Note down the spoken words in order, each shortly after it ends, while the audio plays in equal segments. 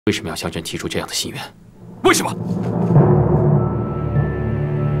为什么要向朕提出这样的心愿？为什么？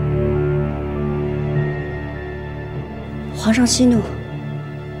皇上息怒，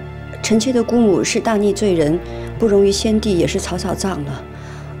臣妾的姑母是大逆罪人，不容于先帝，也是草草葬了。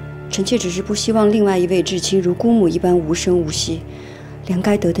臣妾只是不希望另外一位至亲如姑母一般无声无息，连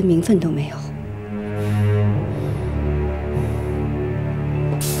该得的名分都没有。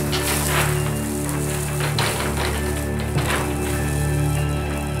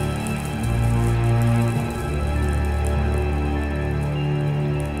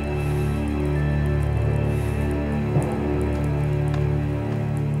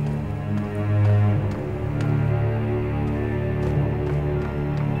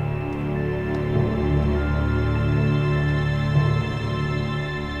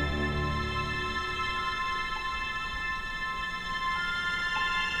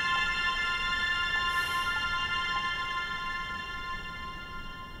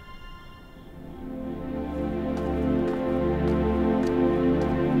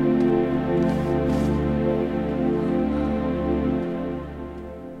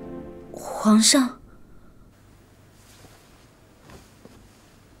 皇上，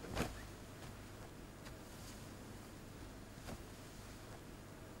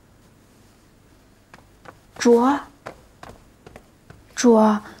主儿，主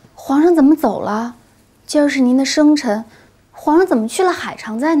儿，皇上怎么走了？今儿是您的生辰，皇上怎么去了海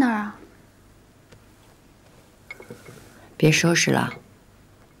常在那儿啊？别收拾了，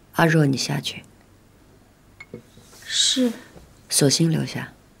阿若，你下去。是。索性留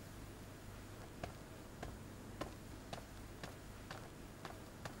下。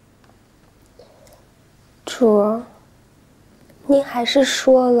 主儿，您还是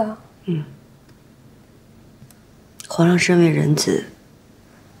说了。皇上身为人子，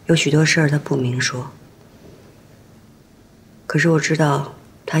有许多事儿他不明说。可是我知道，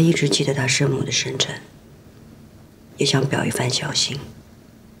他一直记得他生母的生辰，也想表一番孝心。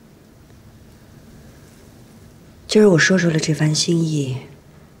今儿我说出了这番心意，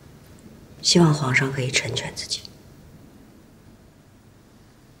希望皇上可以成全自己。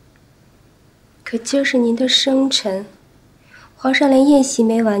 可今儿是您的生辰，皇上连宴席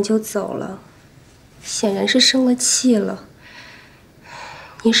没完就走了，显然是生了气了。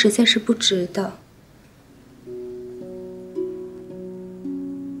您实在是不值得。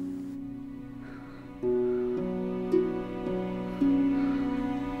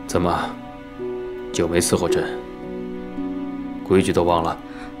怎么，久没伺候朕，规矩都忘了？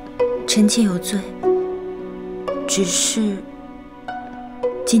臣妾有罪，只是。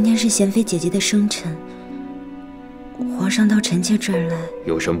 今天是贤妃姐姐的生辰，皇上到臣妾这儿来，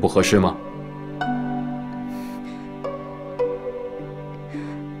有什么不合适吗？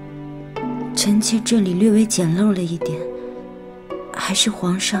臣妾这里略微简陋了一点，还是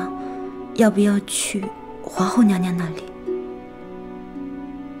皇上要不要去皇后娘娘那里？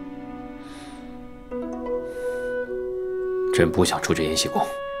朕不想出这延禧宫。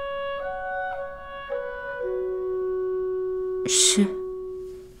是。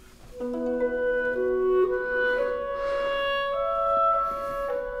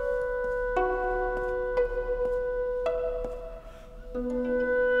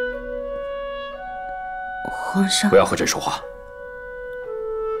 皇上，不要和朕说话。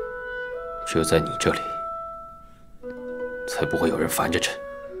只有在你这里，才不会有人烦着朕。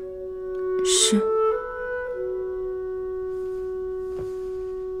是。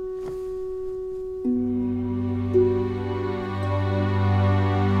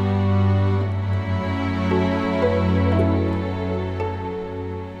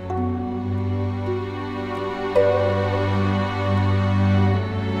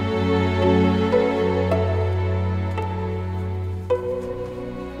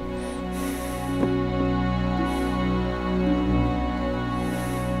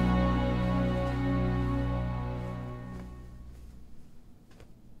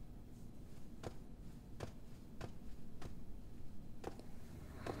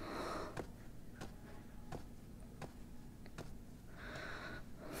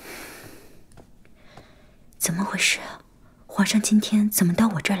怎么回事啊？皇上今天怎么到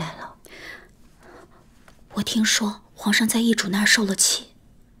我这儿来了？我听说皇上在易主那儿受了气，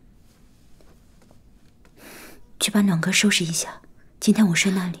去把暖阁收拾一下。今天我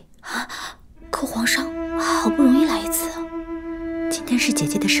睡那里。啊！可皇上好不容易来一次，今天是姐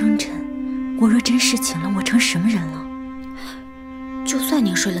姐的生辰，我若真侍寝了，我成什么人了？就算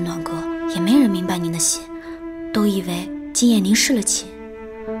您睡了暖阁，也没人明白您的喜，都以为今夜您失了气。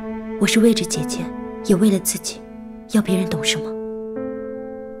我是为着姐姐。 也为了自己，要别人懂什么？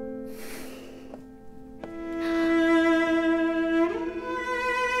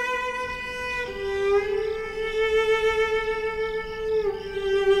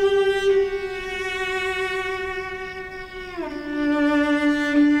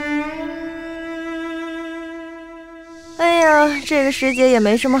这个时节也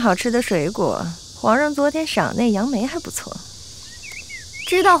没什么好吃的水果。皇上昨天赏那杨梅还不错。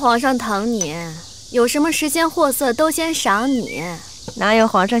知道皇上疼你，有什么时鲜货色都先赏你。哪有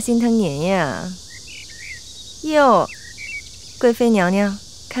皇上心疼您呀？哟，贵妃娘娘，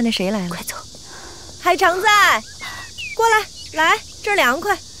看那谁来了？快走！海常在，过来，来，这儿凉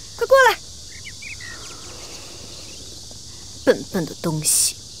快，快过来！笨笨的东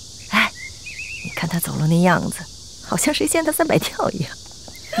西！哎，你看他走路那样子，好像谁陷他300跳一样。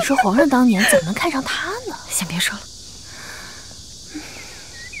你说皇上当年怎么能看上他呢？先别说了。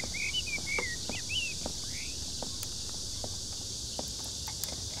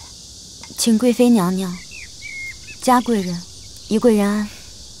请贵妃娘娘、嘉贵人、宜贵人安。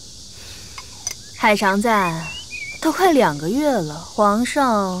海常在，都快2个月了，皇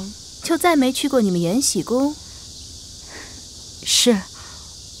上就再没去过你们延禧宫。是，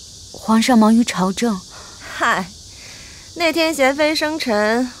皇上忙于朝政。嗨，那天贤妃生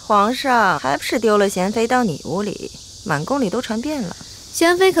辰，皇上还不是丢了贤妃到你屋里，满宫里都传遍了。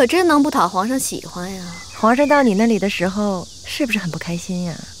贤妃可真能不讨皇上喜欢呀！皇上到你那里的时候，是不是很不开心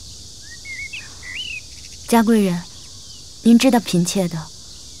呀？嘉贵人，您知道嫔妾的，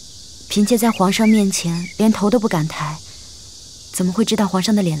嫔妾在皇上面前连头都不敢抬，怎么会知道皇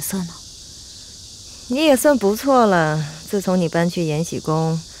上的脸色呢？你也算不错了，自从你搬去延禧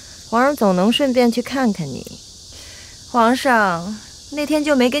宫，皇上总能顺便去看看你。皇上那天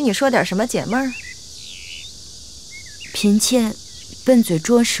就没跟你说点什么解闷儿？嫔妾笨嘴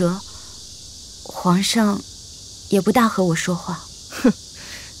拙舌，皇上也不大和我说话。哼，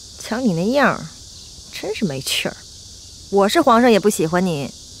瞧你那样儿，真是没趣儿。我是皇上也不喜欢你。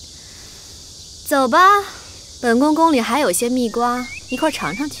走吧，本宫宫里还有些蜜瓜，一块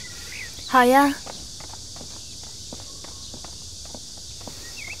尝尝去。好呀。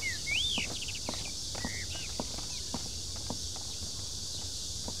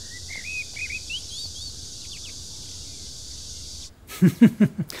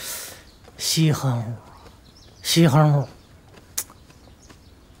稀罕乎，稀罕乎。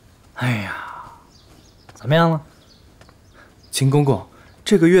哎呀，怎么样了？秦公公，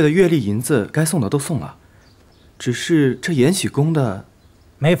这个月的月例银子该送的都送了，只是这延禧宫的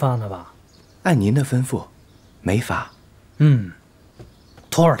没发呢吧？按您的吩咐，没发。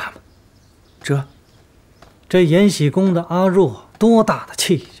托着他们。这延禧宫的阿若多大的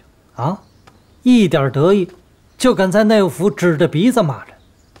气性啊！一点得意就敢在内务府指着鼻子骂人。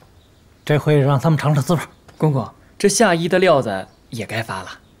这回让他们尝尝滋味。公公，这夏衣的料子也该发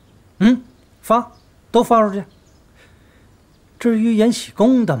了。发，都发出去。至于延禧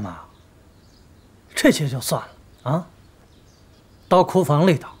宫的嘛，这些就算了啊。到库房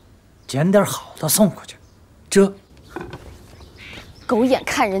里头捡点好的送过去。狗眼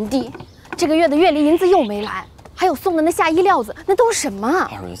看人低，这个月的月例银子又没来，还有送的那夏衣料子，那都是什么啊？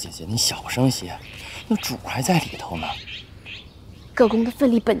二月姐姐，你小声些，那主还在里头呢。各宫的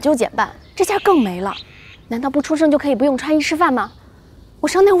份例本就减半，这下更没了。难道不出生就可以不用穿衣吃饭吗？我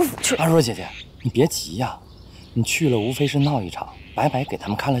上内务府去。二若姐姐，你别急呀，你去了无非是闹一场，白白给他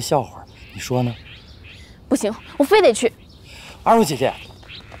们看了笑话，你说呢？不行，我非得去。二若姐姐，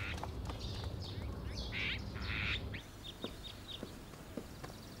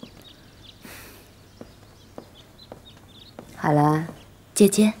海兰，姐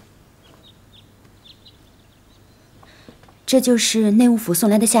姐，这就是内务府送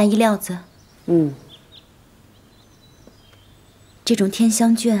来的夏衣料子。这种天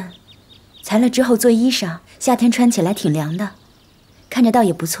香绢，裁了之后做衣裳，夏天穿起来挺凉的，看着倒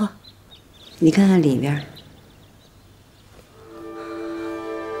也不错。你看看里面。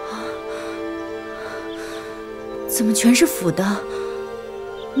怎么全是腐的？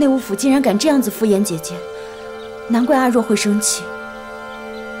内务府竟然敢这样子敷衍姐姐，难怪阿若会生气。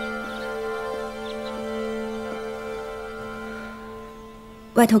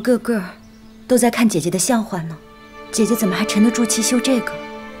外头个个都在看姐姐的笑话呢，姐姐怎么还沉得住气绣这个？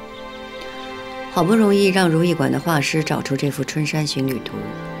好不容易让如懿馆的画师找出这幅春山行旅图，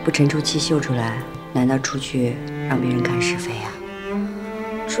不沉住气绣出来，难道出去让别人看是非啊？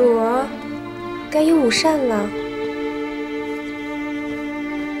主儿，该有午膳了。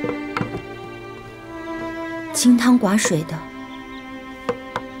清汤寡水的，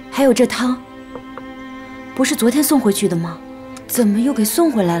还有这汤，不是昨天送回去的吗？怎么又给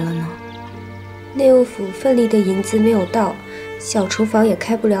送回来了呢？内务府份例的银子没有到，小厨房也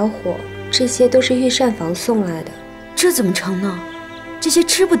开不了火，这些都是御膳房送来的。这怎么成呢？这些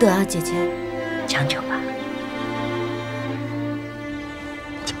吃不得啊，姐姐。将就吧。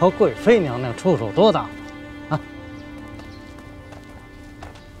瞧贵妃娘娘出手多大啊！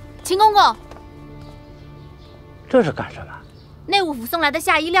秦公公，这是干什么？内务府送来的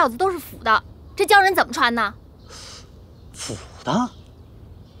夏衣料子都是腐的，这叫人怎么穿呢？腐的？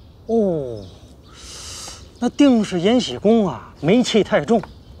哦，那定是延禧宫啊，霉气太重，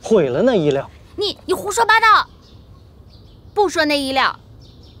毁了那衣料。你胡说八道！不说那衣料，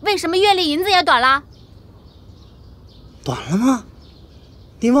为什么月例银子也短了？短了吗？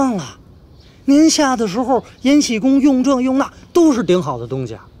你忘了，年下的时候，延禧宫用这用那都是顶好的东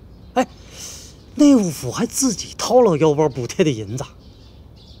西啊。哎，内务府还自己掏了腰包补贴的银子。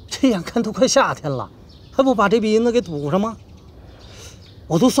这眼看都快夏天了，还不把这笔银子给补上吗？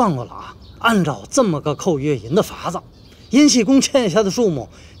我都算过了啊，按照这么个扣月银的法子，延禧宫欠下的数目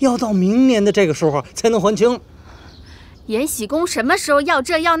要到明年的这个时候才能还清。延禧宫什么时候要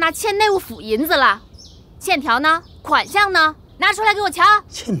这要那欠内务府银子了？欠条呢？款项呢？拿出来给我瞧。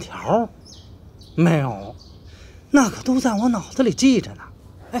欠条？没有，那可都在我脑子里记着呢。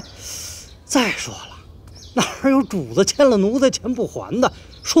哎，再说了，哪有主子欠了奴才钱不还的？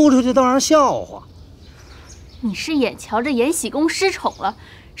说出去当然笑话。你是眼瞧着延禧宫失宠了，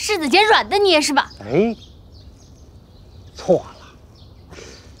柿子捡软的捏是吧？哎，错了，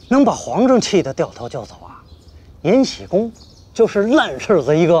能把皇上气得掉头就走啊！延禧宫就是烂柿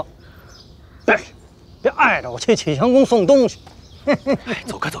子一个。别碍着我去启祥宫送东西。哎，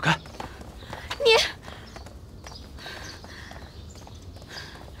走开走开！你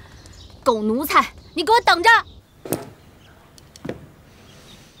狗奴才，你给我等着！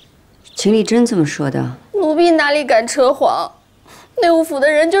秦丽真这么说的？奴婢哪里敢扯谎？内务府的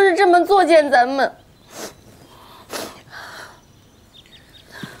人就是这么作践咱们。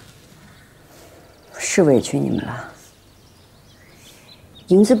是委屈你们了。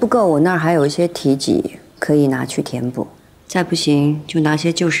银子不够，我那儿还有一些提己可以拿去填补。再不行，就拿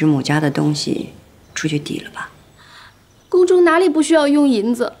些旧时母家的东西出去抵了吧。宫中哪里不需要用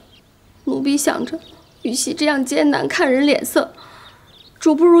银子？奴婢想着，玉玺这样艰难，看人脸色，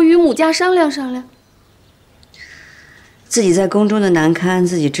主不如与母家商量商量。自己在宫中的难堪，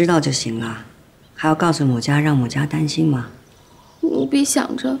自己知道就行了，还要告诉母家，让母家担心吗？奴婢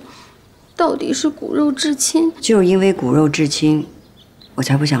想着，到底是骨肉至亲，就是因为骨肉至亲，我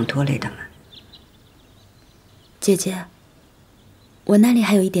才不想拖累他们。姐姐，我那里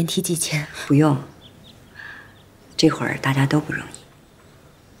还有一点提己钱。不用，这会儿大家都不容易。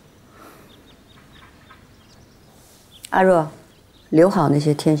阿若，留好那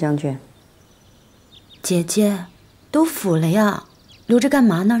些天香卷。姐姐，都腐了呀，留着干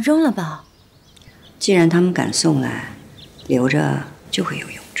嘛呢？扔了吧。既然他们敢送来，留着就会有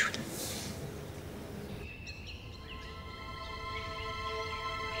用处的。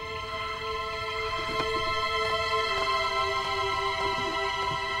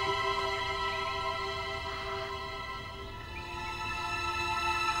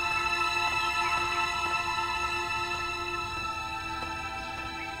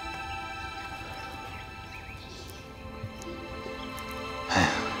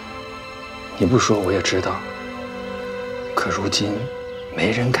你不说我也知道，可如今没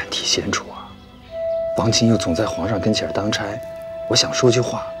人敢提先主啊。王琴又总在皇上跟前当差，我想说句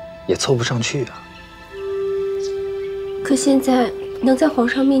话也凑不上去啊。可现在能在皇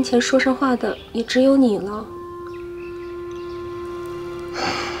上面前说上话的也只有你了。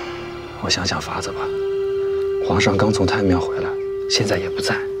我想想法子吧。皇上刚从太庙回来，现在也不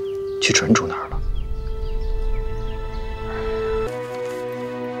在，去纯主那儿了。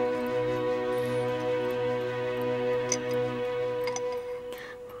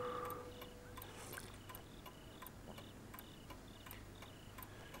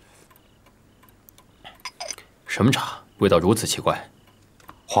什么茶，味道如此奇怪？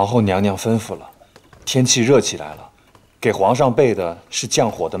皇后娘娘吩咐了，天气热起来了，给皇上备的是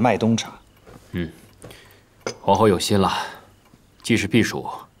降火的麦冬茶。皇后有心了，既是避暑，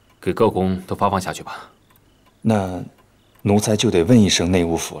给各宫都发放下去吧。那奴才就得问一声内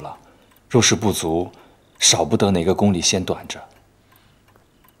务府了，若是不足，少不得哪个宫里先短着。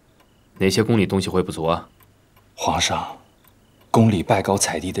哪些宫里东西会不足啊？皇上，宫里拜高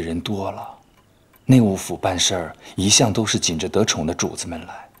踩低的人多了。内务府办事儿一向都是紧着得宠的主子们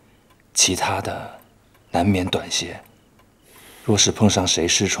来，其他的难免短些。若是碰上谁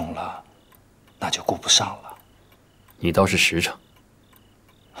失宠了，那就顾不上了。你倒是实诚。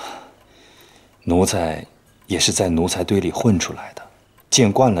奴才也是在奴才堆里混出来的，见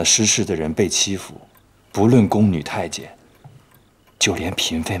惯了失势的人被欺负，不论宫女太监，就连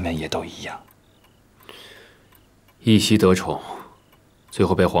嫔妃们也都一样。一夕得宠，最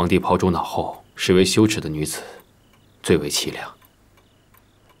后被皇帝抛诸脑后，视为羞耻的女子，最为凄凉。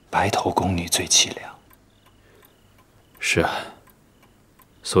白头宫女最凄凉。是啊，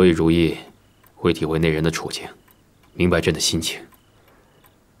所以如懿会体会那人的处境。明白朕的心情，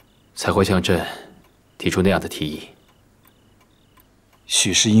才会向朕提出那样的提议。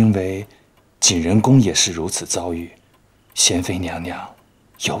许是因为景仁宫也是如此遭遇，贤妃娘娘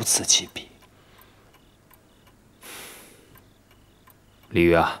有此启笔。李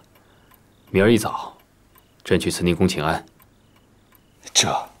煜啊，明儿一早，朕去慈宁宫请安。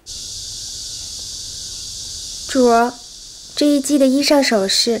主儿，这一季的衣裳首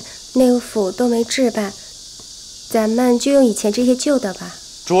饰、内务府都没置办，咱们就用以前这些旧的吧。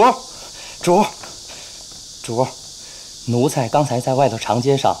主儿，奴才刚才在外头长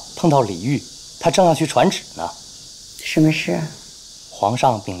街上碰到李煜，他正要去传旨呢。什么事？皇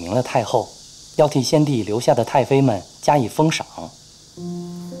上禀明了太后，要替先帝留下的太妃们加以封赏。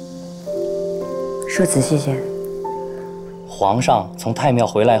说仔细些。皇上从太庙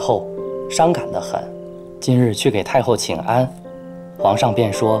回来后，伤感得很。今日去给太后请安，皇上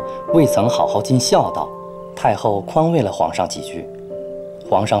便说未曾好好尽孝道，太后宽慰了皇上几句。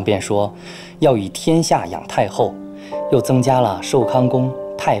皇上便说要以天下养太后，又增加了寿康宫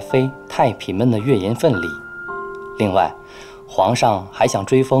太妃、太嫔们的月银份礼。另外，皇上还想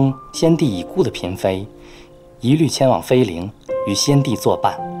追封先帝已故的嫔妃，一律迁往妃陵，与先帝作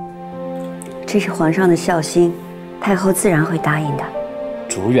伴。这是皇上的孝心，太后自然会答应的。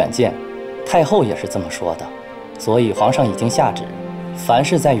主儿远见，太后也是这么说的，所以皇上已经下旨，凡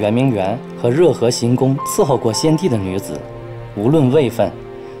是在圆明园和热河行宫伺候过先帝的女子，无论位分，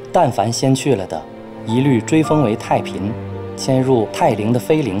但凡先去了的，一律追封为太嫔，迁入太陵的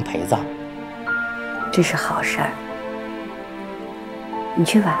妃陵陪葬。这是好事儿，你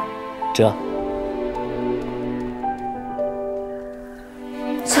去吧。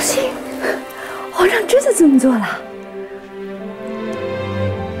小心，皇上真的这么做了。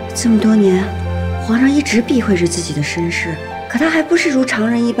这么多年，皇上一直避讳着自己的身世，可他还不是如常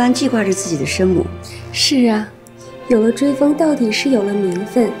人一般记挂着自己的生母。是啊，有了追封，到底是有了名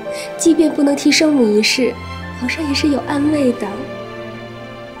分，即便不能替生母一事，皇上也是有安慰的。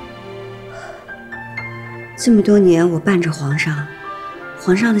这么多年，我伴着皇上，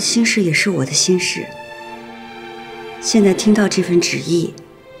皇上的心事也是我的心事。现在听到这份旨意，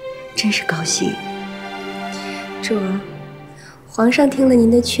真是高兴。主儿，皇上听了您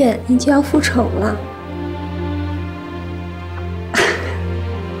的劝，您就要复宠了。